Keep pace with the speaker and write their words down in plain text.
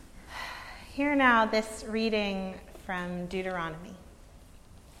Hear now this reading from Deuteronomy.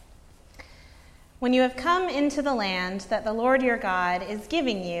 When you have come into the land that the Lord your God is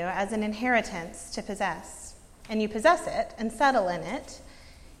giving you as an inheritance to possess, and you possess it and settle in it,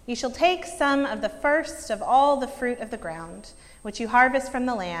 you shall take some of the first of all the fruit of the ground, which you harvest from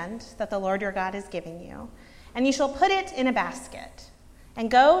the land that the Lord your God is giving you, and you shall put it in a basket, and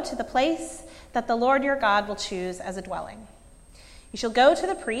go to the place that the Lord your God will choose as a dwelling. You shall go to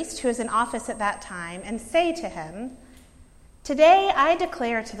the priest who is in office at that time and say to him, "Today I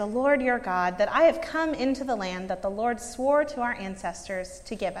declare to the Lord your God that I have come into the land that the Lord swore to our ancestors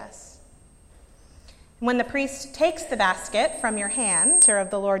to give us." When the priest takes the basket from your hand, of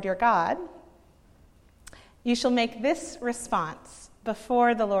the Lord your God, you shall make this response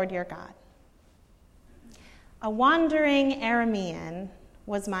before the Lord your God. A wandering Aramean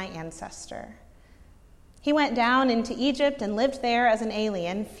was my ancestor. He went down into Egypt and lived there as an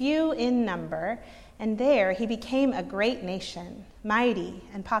alien, few in number, and there he became a great nation, mighty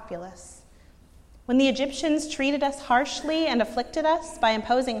and populous. When the Egyptians treated us harshly and afflicted us by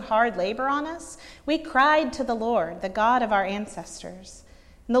imposing hard labor on us, we cried to the Lord, the God of our ancestors.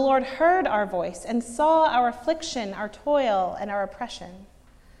 And the Lord heard our voice and saw our affliction, our toil, and our oppression.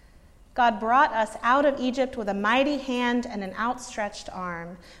 God brought us out of Egypt with a mighty hand and an outstretched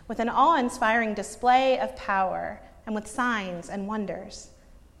arm, with an awe-inspiring display of power, and with signs and wonders.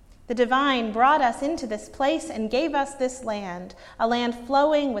 The divine brought us into this place and gave us this land, a land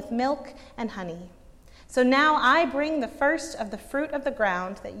flowing with milk and honey. So now I bring the first of the fruit of the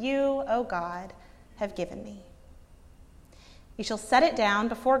ground that you, O God, have given me. You shall set it down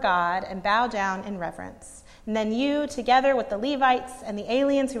before God and bow down in reverence. And then you, together with the Levites and the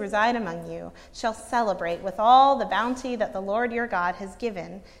aliens who reside among you, shall celebrate with all the bounty that the Lord your God has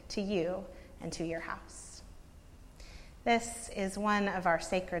given to you and to your house. This is one of our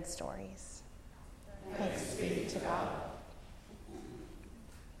sacred stories. Thanks be to God.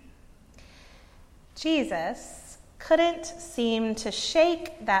 Jesus couldn't seem to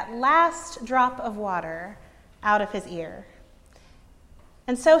shake that last drop of water out of his ear.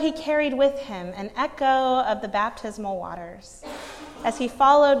 And so he carried with him an echo of the baptismal waters as he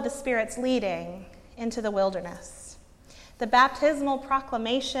followed the Spirit's leading into the wilderness, the baptismal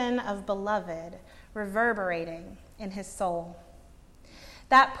proclamation of beloved reverberating in his soul.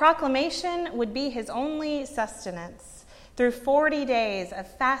 That proclamation would be his only sustenance through 40 days of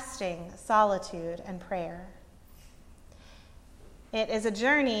fasting, solitude, and prayer. It is a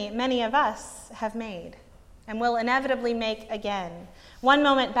journey many of us have made and will inevitably make again. One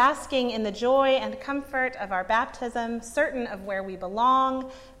moment basking in the joy and comfort of our baptism, certain of where we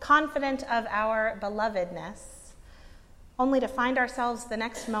belong, confident of our belovedness, only to find ourselves the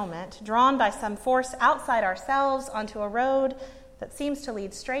next moment drawn by some force outside ourselves onto a road that seems to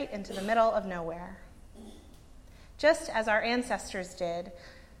lead straight into the middle of nowhere. Just as our ancestors did,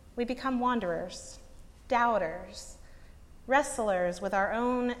 we become wanderers, doubters, wrestlers with our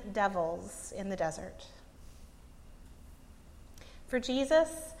own devils in the desert. For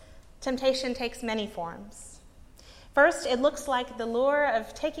Jesus, temptation takes many forms. First, it looks like the lure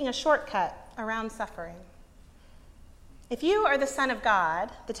of taking a shortcut around suffering. If you are the Son of God,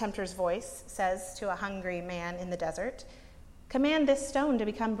 the tempter's voice says to a hungry man in the desert, command this stone to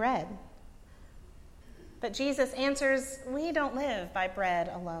become bread. But Jesus answers, we don't live by bread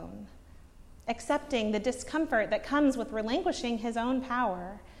alone, accepting the discomfort that comes with relinquishing his own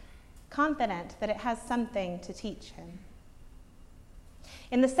power, confident that it has something to teach him.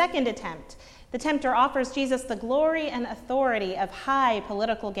 In the second attempt, the tempter offers Jesus the glory and authority of high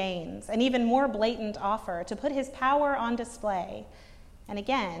political gains, an even more blatant offer to put his power on display. And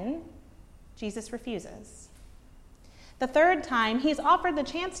again, Jesus refuses. The third time, he's offered the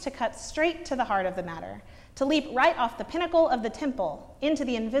chance to cut straight to the heart of the matter, to leap right off the pinnacle of the temple into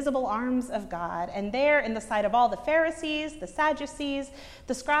the invisible arms of God, and there, in the sight of all the Pharisees, the Sadducees,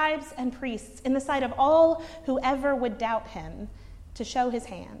 the scribes and priests, in the sight of all who ever would doubt him, to show his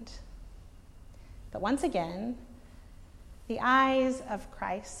hand. But once again, the eyes of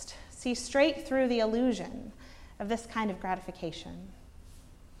Christ see straight through the illusion of this kind of gratification.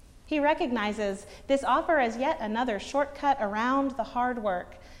 He recognizes this offer as yet another shortcut around the hard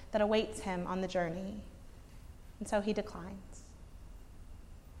work that awaits him on the journey, and so he declines.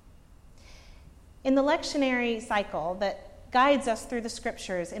 In the lectionary cycle that guides us through the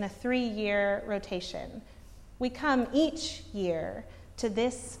scriptures in a 3-year rotation, we come each year to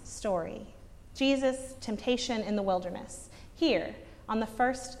this story, Jesus' temptation in the wilderness, here on the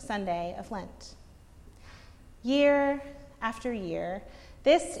first Sunday of Lent. Year after year,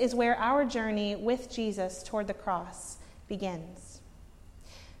 this is where our journey with Jesus toward the cross begins.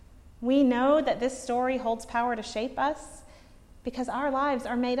 We know that this story holds power to shape us because our lives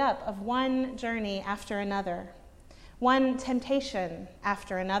are made up of one journey after another, one temptation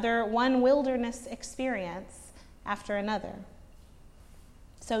after another, one wilderness experience after another.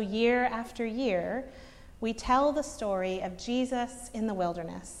 So year after year, we tell the story of Jesus in the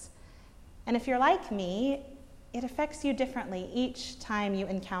wilderness. And if you're like me, it affects you differently each time you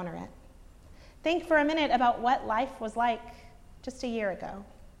encounter it. Think for a minute about what life was like just a year ago.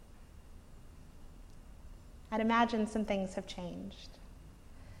 I'd imagine some things have changed.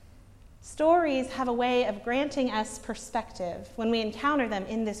 Stories have a way of granting us perspective when we encounter them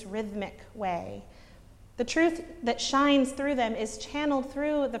in this rhythmic way. The truth that shines through them is channeled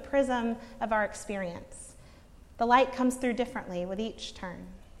through the prism of our experience. The light comes through differently with each turn.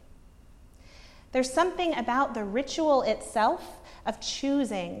 There's something about the ritual itself of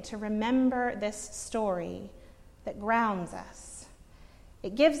choosing to remember this story that grounds us.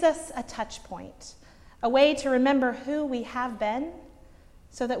 It gives us a touch point, a way to remember who we have been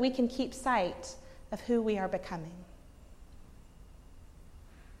so that we can keep sight of who we are becoming.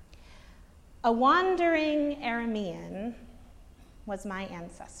 A wandering Aramean was my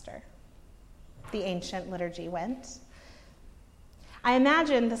ancestor, the ancient liturgy went. I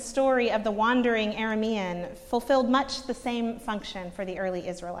imagine the story of the wandering Aramean fulfilled much the same function for the early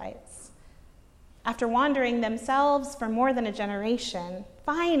Israelites. After wandering themselves for more than a generation,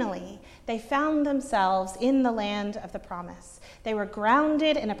 finally, they found themselves in the land of the promise. They were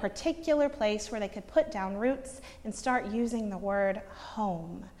grounded in a particular place where they could put down roots and start using the word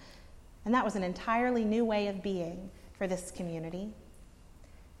home. And that was an entirely new way of being for this community.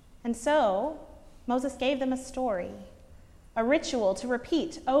 And so, Moses gave them a story, a ritual to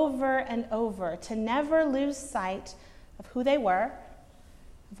repeat over and over, to never lose sight of who they were,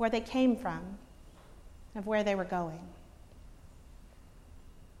 of where they came from, of where they were going.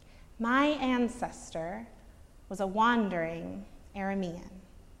 My ancestor was a wandering Aramean.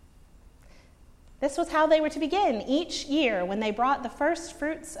 This was how they were to begin each year when they brought the first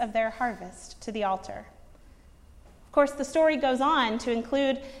fruits of their harvest to the altar. Of course, the story goes on to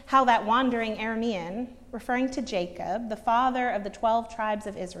include how that wandering Aramean, referring to Jacob, the father of the 12 tribes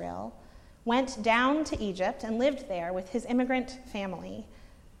of Israel, went down to Egypt and lived there with his immigrant family,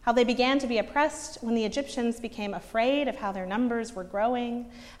 how they began to be oppressed when the Egyptians became afraid of how their numbers were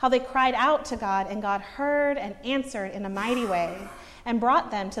growing, how they cried out to God and God heard and answered in a mighty way and brought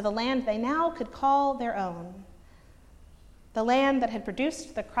them to the land they now could call their own, the land that had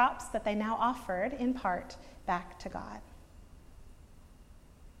produced the crops that they now offered in part back to God.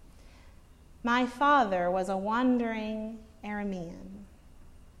 My father was a wandering Aramean.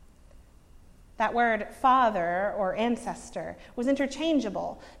 That word father or ancestor was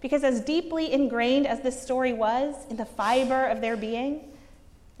interchangeable because as deeply ingrained as this story was in the fiber of their being,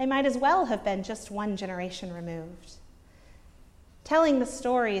 they might as well have been just one generation removed. Telling the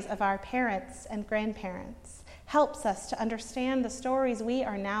stories of our parents and grandparents helps us to understand the stories we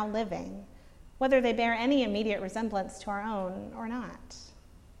are now living, whether they bear any immediate resemblance to our own or not.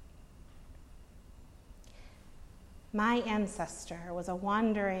 My ancestor was a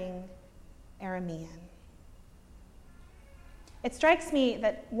wandering Aramean. It strikes me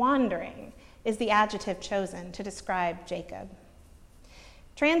that wandering is the adjective chosen to describe Jacob.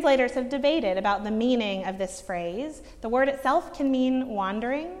 Translators have debated about the meaning of this phrase. The word itself can mean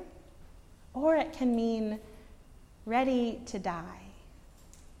wandering, or it can mean ready to die.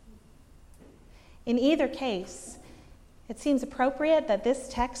 In either case, it seems appropriate that this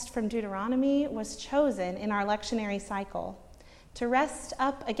text from Deuteronomy was chosen in our lectionary cycle to rest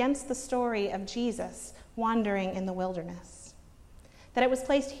up against the story of Jesus wandering in the wilderness. That it was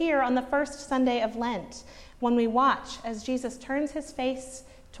placed here on the first Sunday of Lent when we watch as Jesus turns his face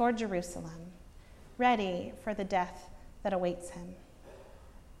toward Jerusalem, ready for the death that awaits him.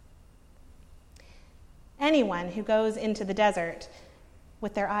 Anyone who goes into the desert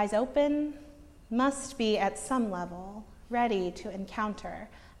with their eyes open must be at some level ready to encounter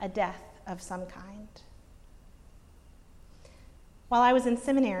a death of some kind. While I was in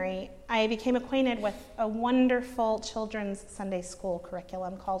seminary, I became acquainted with a wonderful children's Sunday school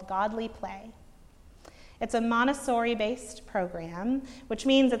curriculum called Godly Play. It's a Montessori-based program, which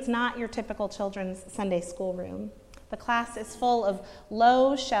means it's not your typical children's Sunday school room. The class is full of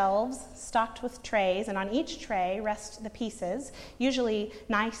low shelves stocked with trays, and on each tray rest the pieces, usually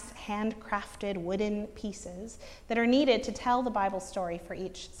nice handcrafted wooden pieces, that are needed to tell the Bible story for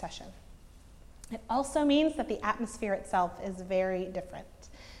each session. It also means that the atmosphere itself is very different.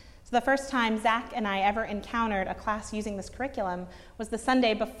 So the first time Zach and I ever encountered a class using this curriculum was the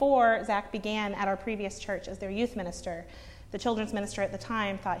Sunday before Zach began at our previous church as their youth minister. The children's minister at the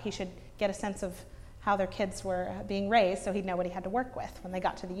time thought he should get a sense of how their kids were being raised so he'd know what he had to work with when they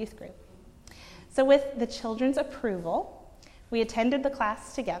got to the youth group. So with the children's approval, we attended the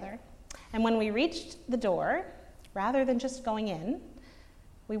class together, and when we reached the door, rather than just going in,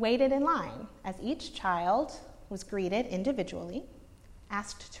 we waited in line as each child was greeted individually,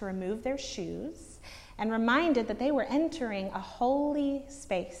 asked to remove their shoes, and reminded that they were entering a holy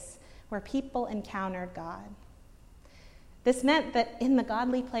space where people encountered God. This meant that in the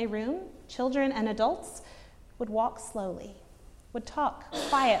godly playroom, children and adults would walk slowly, would talk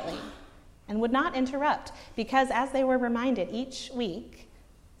quietly, and would not interrupt, because as they were reminded each week,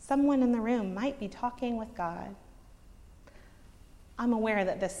 someone in the room might be talking with God. I'm aware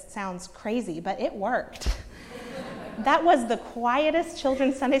that this sounds crazy, but it worked. That was the quietest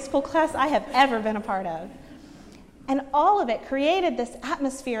children's Sunday school class I have ever been a part of. And all of it created this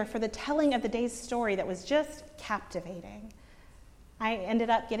atmosphere for the telling of the day's story that was just captivating. I ended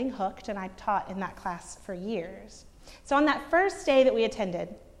up getting hooked, and I taught in that class for years. So on that first day that we attended,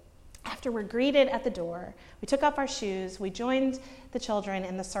 after we're greeted at the door, we took off our shoes, we joined the children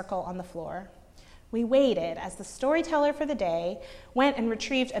in the circle on the floor. We waited as the storyteller for the day went and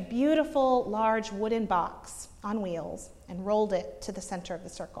retrieved a beautiful, large wooden box on wheels and rolled it to the center of the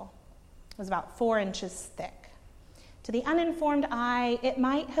circle. It was about 4 inches thick. To the uninformed eye, it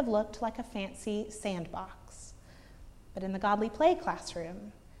might have looked like a fancy sandbox. But in the godly play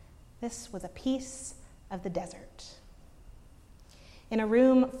classroom, this was a piece of the desert. In a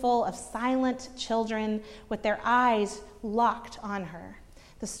room full of silent children with their eyes locked on her,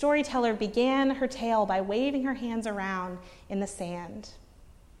 the storyteller began her tale by waving her hands around in the sand.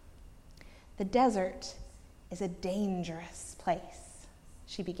 The desert is a dangerous place,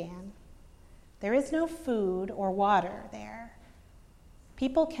 she began. There is no food or water there.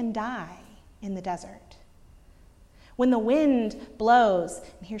 People can die in the desert. When the wind blows,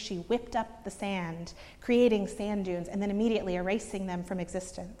 and here she whipped up the sand, creating sand dunes and then immediately erasing them from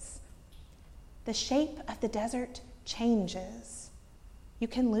existence. The shape of the desert changes. You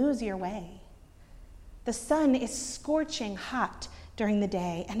can lose your way. The sun is scorching hot during the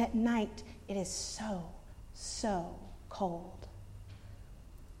day, and at night it is so cold.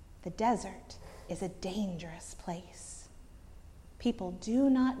 The desert is a dangerous place. People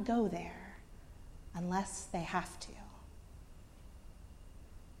do not go there unless they have to.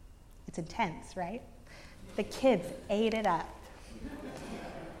 It's intense, right? The kids ate it up.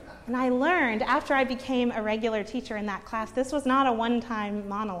 And I learned after I became a regular teacher in that class, this was not a one-time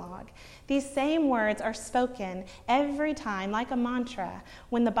monologue. These same words are spoken every time, like a mantra,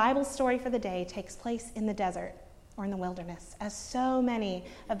 when the Bible story for the day takes place in the desert or in the wilderness, as so many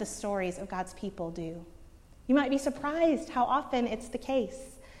of the stories of God's people do. You might be surprised how often it's the case.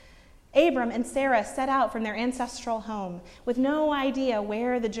 Abram and Sarah set out from their ancestral home with no idea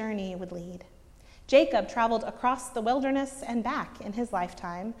where the journey would lead. Jacob traveled across the wilderness and back in his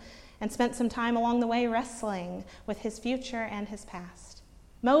lifetime and spent some time along the way wrestling with his future and his past.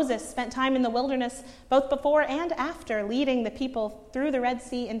 Moses spent time in the wilderness both before and after leading the people through the Red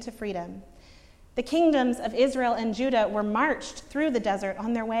Sea into freedom. The kingdoms of Israel and Judah were marched through the desert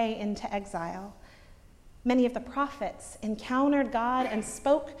on their way into exile. Many of the prophets encountered God and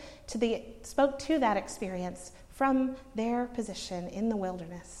spoke to that experience from their position in the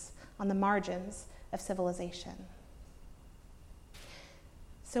wilderness on the margins of civilization.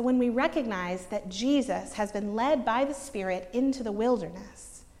 So when we recognize that Jesus has been led by the Spirit into the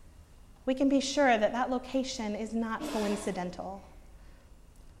wilderness, we can be sure that that location is not coincidental.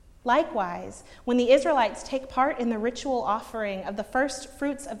 Likewise, when the Israelites take part in the ritual offering of the first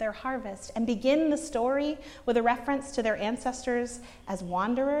fruits of their harvest and begin the story with a reference to their ancestors as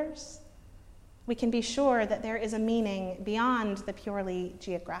wanderers, we can be sure that there is a meaning beyond the purely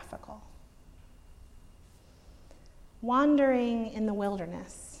geographical. Wandering in the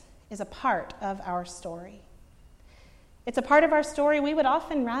wilderness is a part of our story. It's a part of our story we would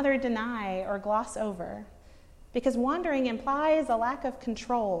often rather deny or gloss over, because wandering implies a lack of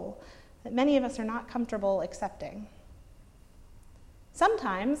control that many of us are not comfortable accepting.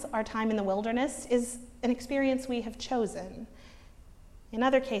 Sometimes our time in the wilderness is an experience we have chosen. In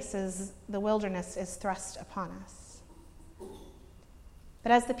other cases, the wilderness is thrust upon us.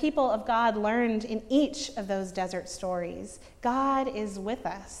 But as the people of God learned in each of those desert stories, God is with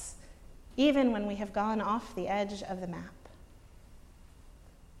us, even when we have gone off the edge of the map.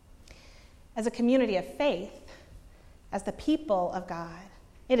 As a community of faith, as the people of God,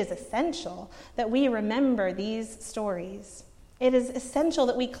 it is essential that we remember these stories. It is essential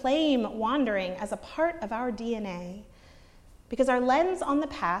that we claim wandering as a part of our DNA, because our lens on the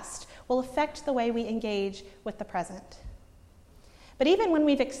past will affect the way we engage with the present. But even when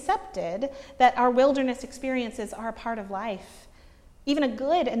we've accepted that our wilderness experiences are a part of life, even a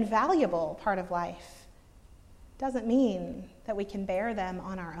good and valuable part of life, doesn't mean that we can bear them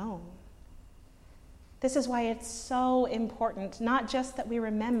on our own. This is why it's so important, not just that we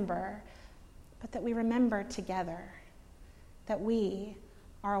remember, but that we remember together that we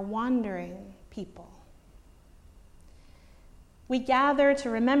are a wandering people. We gather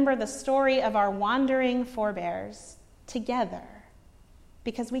to remember the story of our wandering forebears together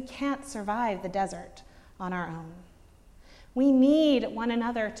because we can't survive the desert on our own. We need one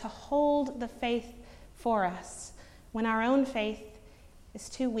another to hold the faith for us when our own faith is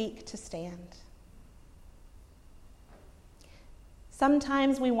too weak to stand.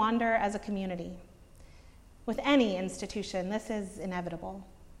 Sometimes we wander as a community. With any institution, this is inevitable.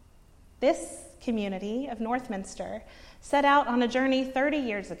 This community of Northminster set out on a journey 30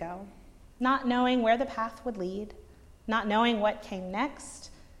 years ago, not knowing where the path would lead, not knowing what came next,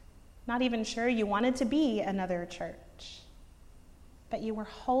 not even sure you wanted to be another church. But you were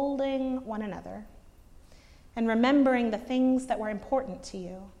holding one another and remembering the things that were important to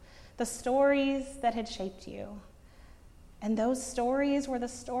you, the stories that had shaped you. And those stories were the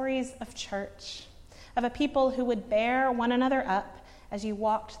stories of church, of a people who would bear one another up as you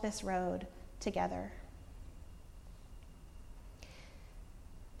walked this road together.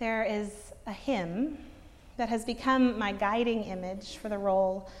 There is a hymn that has become my guiding image for the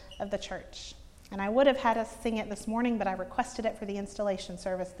role of the church. And I would have had us sing it this morning, but I requested it for the installation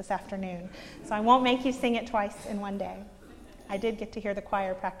service this afternoon. So I won't make you sing it twice in one day. I did get to hear the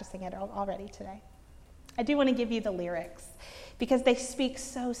choir practicing it already today. I do want to give you the lyrics because they speak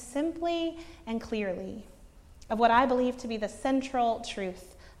so simply and clearly of what I believe to be the central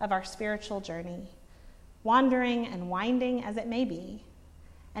truth of our spiritual journey, wandering and winding as it may be,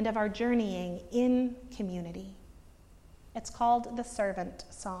 and of our journeying in community. It's called the Servant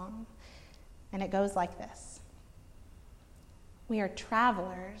Song, and it goes like this. We are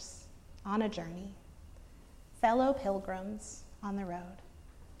travelers on a journey, fellow pilgrims on the road.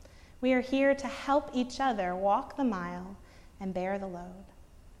 We are here to help each other walk the mile and bear the load.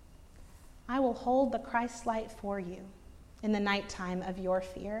 I will hold the Christ light for you in the nighttime of your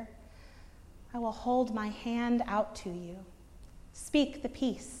fear. I will hold my hand out to you. Speak the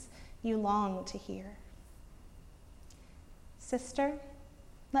peace you long to hear. Sister,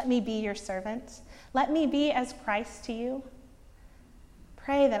 let me be your servant. Let me be as Christ to you.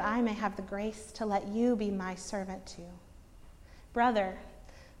 Pray that I may have the grace to let you be my servant too. Brother,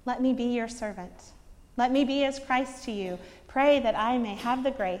 let me be your servant. Let me be as Christ to you. Pray that I may have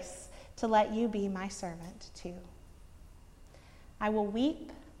the grace to let you be my servant too. I will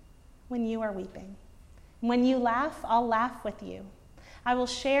weep when you are weeping. When you laugh, I'll laugh with you. I will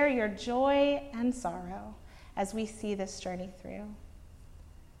share your joy and sorrow as we see this journey through.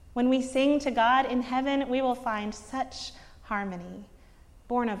 When we sing to God in heaven, we will find such harmony,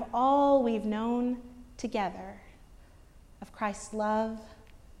 born of all we've known together, of Christ's love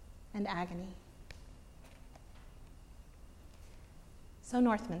and agony. So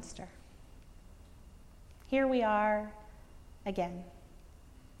Northminster, here we are again,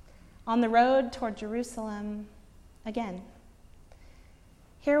 on the road toward Jerusalem again.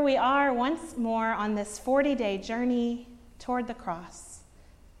 Here we are once more on this 40-day journey toward the cross,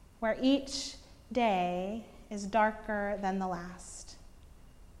 where each day is darker than the last.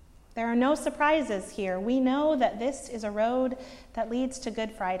 There are no surprises here. We know that this is a road that leads to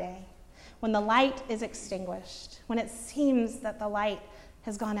Good Friday, when the light is extinguished, when it seems that the light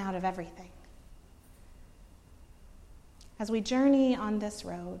has gone out of everything. As we journey on this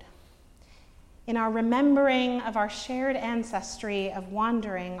road, in our remembering of our shared ancestry of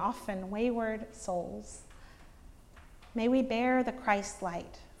wandering, often wayward souls, may we bear the Christ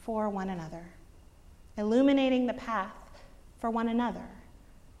light for one another, illuminating the path for one another,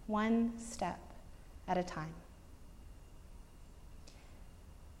 one step at a time.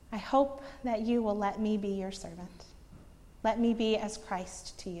 I hope that you will let me be your servant. Let me be as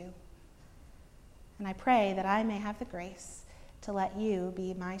Christ to you. And I pray that I may have the grace to let you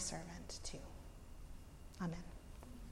be my servant too. Amen.